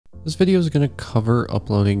This video is going to cover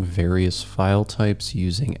uploading various file types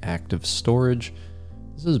using active storage.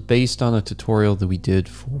 This is based on a tutorial that we did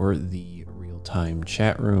for the real-time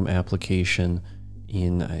chat room application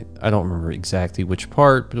in, I don't remember exactly which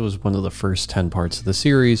part, but it was one of the first 10 parts of the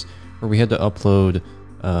series where we had to upload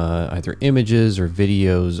either images or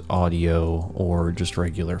videos, audio, or just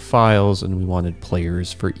regular files, and we wanted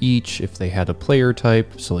players for each if they had a player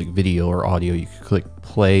type. So like video or audio, you could click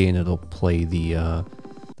play and it'll play the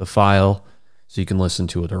file so you can listen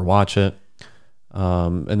to it or watch it.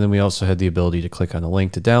 And then we also had the ability to click on a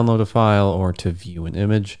link to download a file or to view an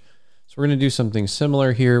image. So we're going to do something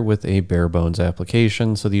similar here with a bare bones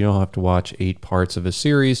application so that you don't have to watch 8 parts of a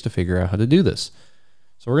series to figure out how to do this.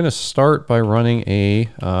 So we're going to start by running a,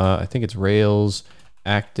 I think it's Rails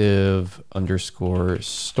active _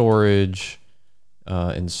 storage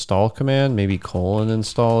install command. Maybe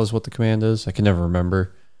 :install is what the command is. I can never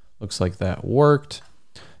remember. Looks like that worked.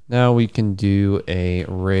 Now we can do a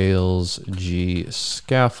Rails G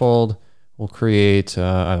scaffold. We'll create,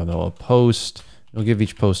 I don't know, a post. We'll give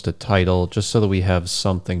each post a title just so that we have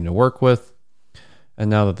something to work with. And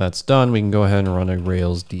now that that's done, we can go ahead and run a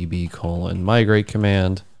Rails DB :migrate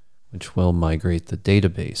command, which will migrate the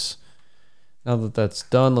database. Now that that's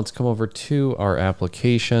done, let's come over to our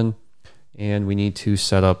application. And we need to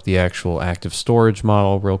set up the actual active storage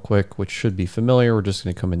model real quick, which should be familiar. We're just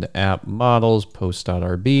going to come into app models,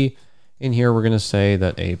 post.rb. In here, we're going to say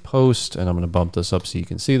that a post, and I'm going to bump this up so you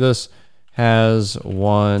can see this, has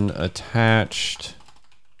one attached,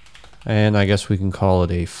 and I guess we can call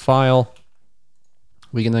it a file.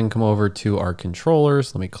 We can then come over to our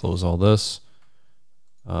controllers. Let me close all this.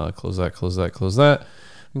 Close that, close that, close that.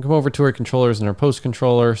 We can come over to our controllers and our post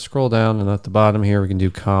controller, scroll down, and at the bottom here, we can do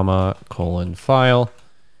 :file.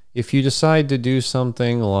 If you decide to do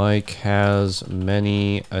something like has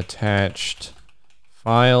many attached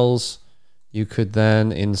files, you could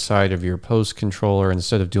then inside of your post controller,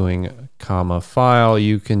 instead of doing :file,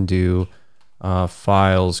 you can do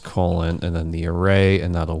files : and then the array,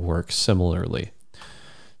 and that'll work similarly.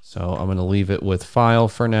 So I'm going to leave it with file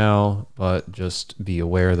for now, but just be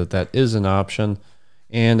aware that that is an option.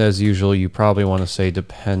 And as usual, you probably want to say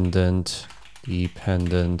dependent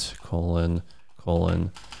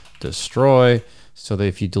 :destroy, so that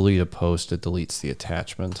if you delete a post, it deletes the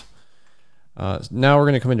attachment. Now we're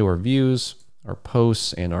going to come into our views, our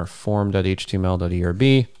posts, and our form.html.erb.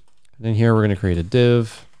 And in here, we're going to create a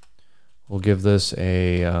div. We'll give this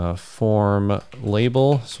a form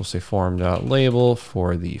label. So we'll say form.label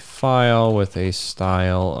for the file with a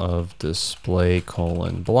style of display :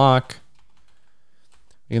 block.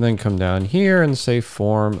 You can then come down here and say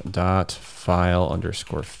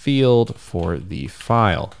form.file_field for the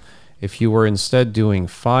file. If you were instead doing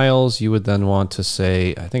files, you would then want to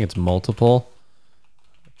say, I think it's multiple,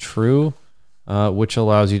 true, which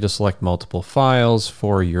allows you to select multiple files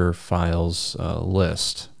for your files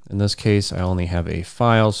list. In this case, I only have a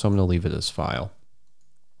file, so I'm going to leave it as file.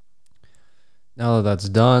 Now that that's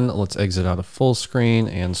done, let's exit out of full screen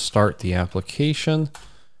and start the application.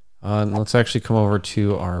 And let's actually come over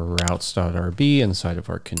to our routes.rb inside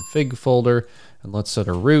of our config folder, and let's set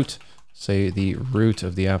a root. Say the root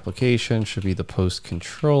of the application should be the post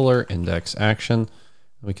controller index action.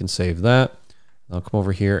 We can save that. I'll come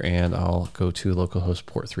over here and I'll go to localhost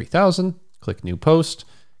port 3000, click new post,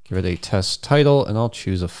 give it a test title, and I'll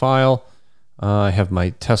choose a file. I have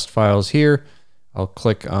my test files here. I'll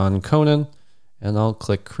click on Conan and I'll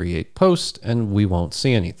click create post, and we won't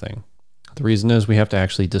see anything. The reason is we have to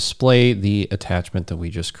actually display the attachment that we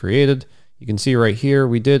just created. You can see right here,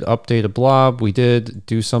 we did update a blob. We did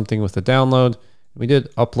do something with the download. We did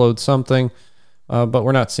upload something, but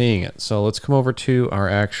we're not seeing it. So let's come over to our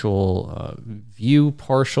actual view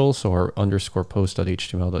partial. So our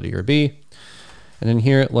 _post.html.erb. And in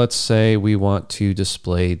here, let's say we want to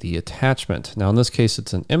display the attachment. Now in this case,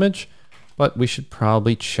 it's an image, but we should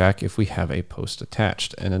probably check if we have a post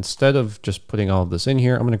attached. And instead of just putting all of this in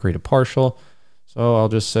here, I'm going to create a partial. So I'll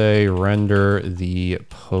just say render the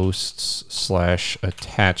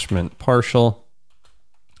posts/attachment partial.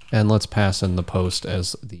 And let's pass in the post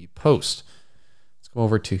as the post. Let's go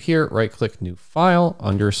over to here, right click new file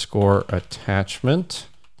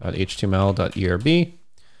 _attachment.html.erb.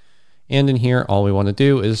 And in here, all we want to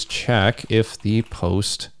do is check if the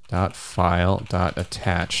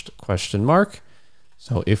post.file.attached ?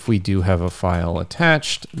 So if we do have a file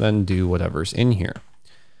attached, then do whatever's in here.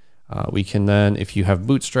 We can then, if you have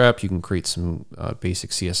Bootstrap, you can create some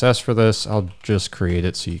basic CSS for this. I'll just create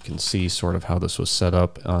it so you can see sort of how this was set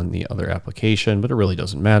up on the other application, but it really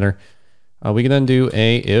doesn't matter. We can then do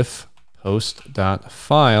a if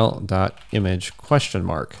post.file.image ?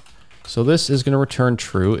 So this is going to return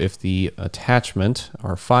true if the attachment,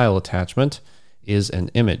 our file attachment, is an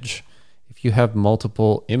image. If you have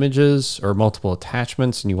multiple images or multiple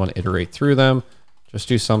attachments and you want to iterate through them, just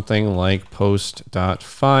do something like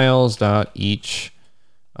post.files.each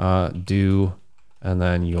do and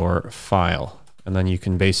then your file. And then you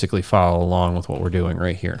can basically follow along with what we're doing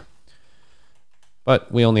right here.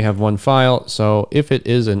 But we only have one file, so if it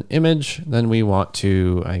is an image, then we want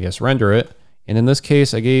to, I guess, render it. And in this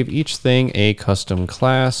case, I gave each thing a custom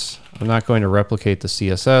class. I'm not going to replicate the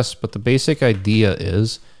CSS, but the basic idea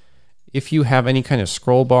is if you have any kind of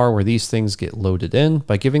scroll bar where these things get loaded in,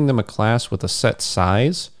 by giving them a class with a set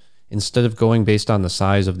size, instead of going based on the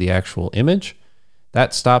size of the actual image,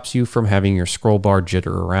 that stops you from having your scroll bar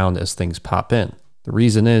jitter around as things pop in. The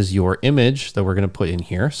reason is your image that we're going to put in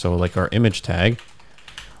here, so like our image tag,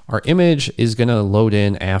 our image is going to load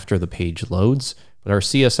in after the page loads, but our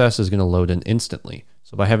CSS is going to load in instantly.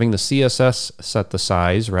 So by having the CSS set the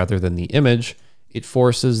size rather than the image, it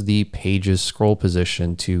forces the page's scroll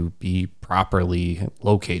position to be properly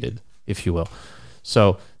located, if you will.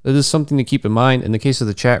 So that is something to keep in mind. In the case of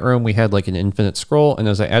the chat room, we had like an infinite scroll, and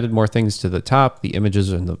as I added more things to the top, the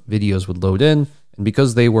images and the videos would load in. And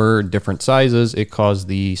because they were different sizes, it caused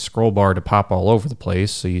the scroll bar to pop all over the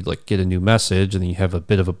place. So you'd like get a new message and then you have a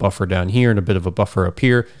bit of a buffer down here and a bit of a buffer up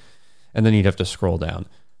here, and then you'd have to scroll down.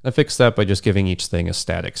 I fixed that by just giving each thing a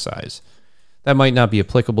static size. That might not be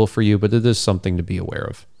applicable for you, but it is something to be aware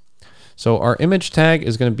of. So our image tag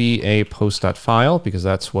is going to be a post.file because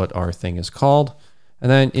that's what our thing is called.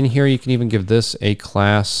 And then in here, you can even give this a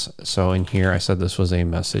class. So in here, I said this was a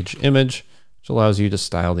message image, which allows you to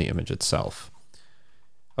style the image itself.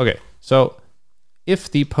 Okay, so if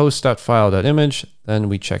the post.file.image, then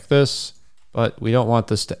we check this, but we don't want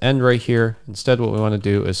this to end right here. Instead, what we want to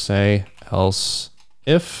do is say else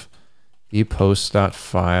if the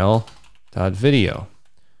post.file.video,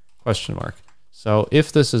 question mark. So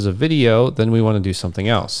if this is a video, then we want to do something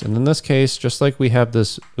else. And in this case, just like we have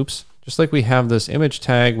this, just like we have this image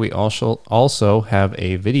tag, we also have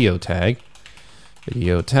a video tag.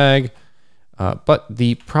 But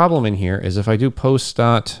the problem in here is if I do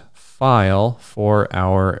post.file for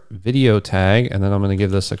our video tag, and then I'm going to give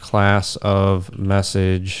this a class of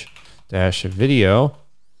message-video,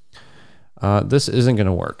 this isn't going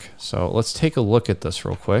to work. So let's take a look at this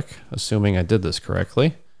real quick, assuming I did this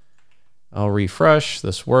correctly. I'll refresh.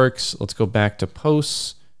 This works. Let's go back to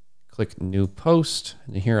posts, click new post,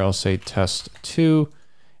 and here I'll say test2.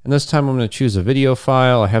 And this time I'm going to choose a video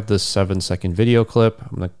file. I have this 7-second video clip.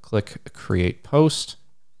 I'm going to click create post.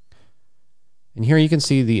 And here you can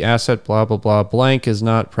see the asset blah, blah, blah blank is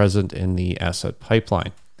not present in the asset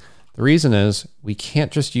pipeline. The reason is we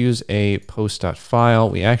can't just use a post.file.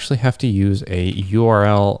 We actually have to use a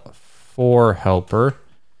URL for helper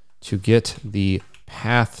to get the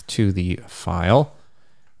path to the file.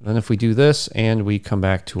 And then if we do this and we come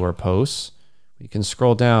back to our posts, we can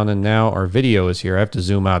scroll down and now our video is here. I have to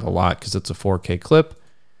zoom out a lot because it's a 4K clip.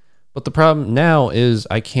 But the problem now is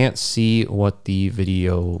I can't see what the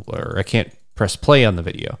video, or I can't press play on the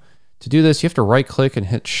video. To do this, you have to right click and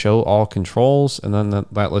hit show all controls, and then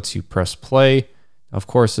that lets you press play. Now, of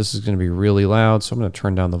course, this is going to be really loud, so I'm going to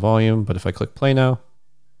turn down the volume, but if I click play now,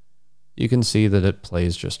 you can see that it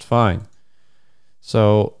plays just fine.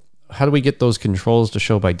 So how do we get those controls to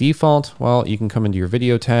show by default? Well, you can come into your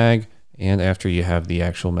video tag, and after you have the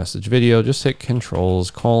actual message video, just hit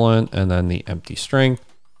controls : and then the empty string.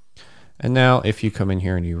 And now if you come in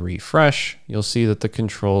here and you refresh, you'll see that the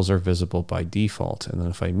controls are visible by default. And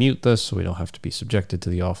then if I mute this so we don't have to be subjected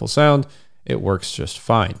to the awful sound, it works just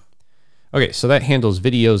fine. Okay, so that handles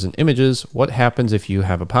videos and images. What happens if you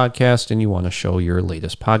have a podcast and you want to show your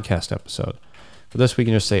latest podcast episode? For this, we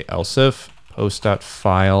can just say else if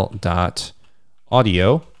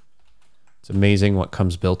post.file.audio. It's amazing what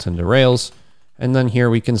comes built into Rails. And then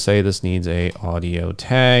here we can say this needs a audio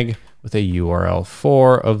tag with a URL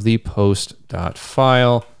for of the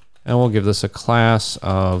post.file. And we'll give this a class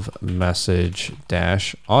of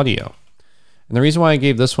message-audio. And the reason why I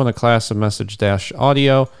gave this one a class of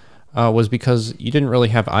message-audio was because you didn't really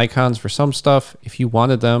have icons for some stuff. If you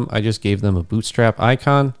wanted them, I just gave them a bootstrap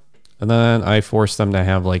icon. And then I forced them to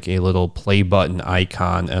have like a little play button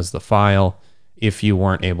icon as the file if you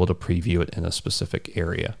weren't able to preview it in a specific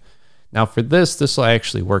area. Now for this will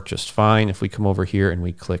actually work just fine. If we come over here and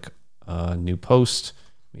we click new post,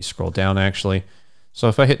 we scroll down actually. So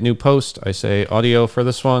if I hit new post, I say audio for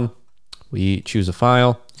this one. We choose a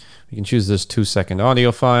file. We can choose this 2-second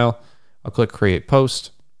audio file. I'll click create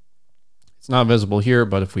post. It's not visible here,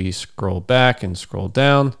 but if we scroll back and scroll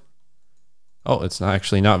down, oh, it's not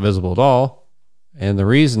actually not visible at all. And the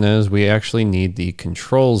reason is we actually need the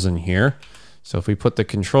controls in here. So if we put the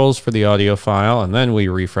controls for the audio file and then we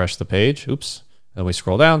refresh the page, oops, then we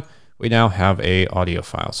scroll down, we now have a audio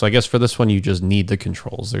file. So I guess for this one, you just need the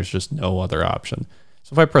controls. There's just no other option.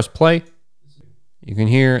 So if I press play, you can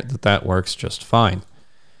hear that that works just fine.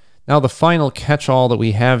 Now the final catch-all that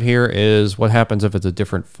we have here is what happens if it's a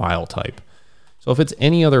different file type. So if it's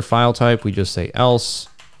any other file type, we just say else,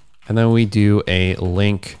 and then we do a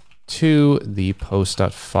link to the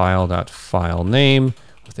post.file.file name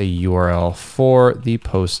with a URL for the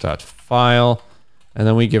post.file. And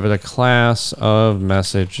then we give it a class of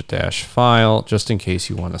message-file just in case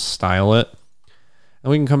you want to style it. And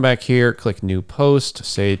we can come back here, click new post,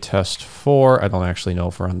 say test 4. I don't actually know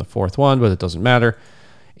if we're on the 4th one, but it doesn't matter.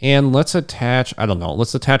 And let's attach, I don't know,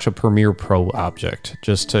 let's attach a Premiere Pro object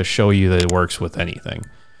just to show you that it works with anything.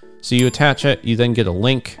 So you attach it, you then get a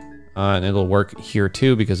link, and it'll work here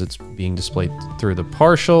too because it's being displayed through the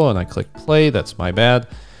partial, and I click play, that's my bad.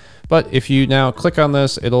 But if you now click on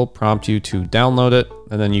this, it'll prompt you to download it,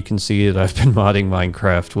 and then you can see that I've been modding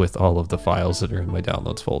Minecraft with all of the files that are in my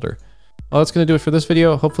downloads folder. Well, that's going to do it for this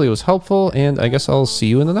video. Hopefully it was helpful, and I guess I'll see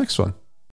you in the next one.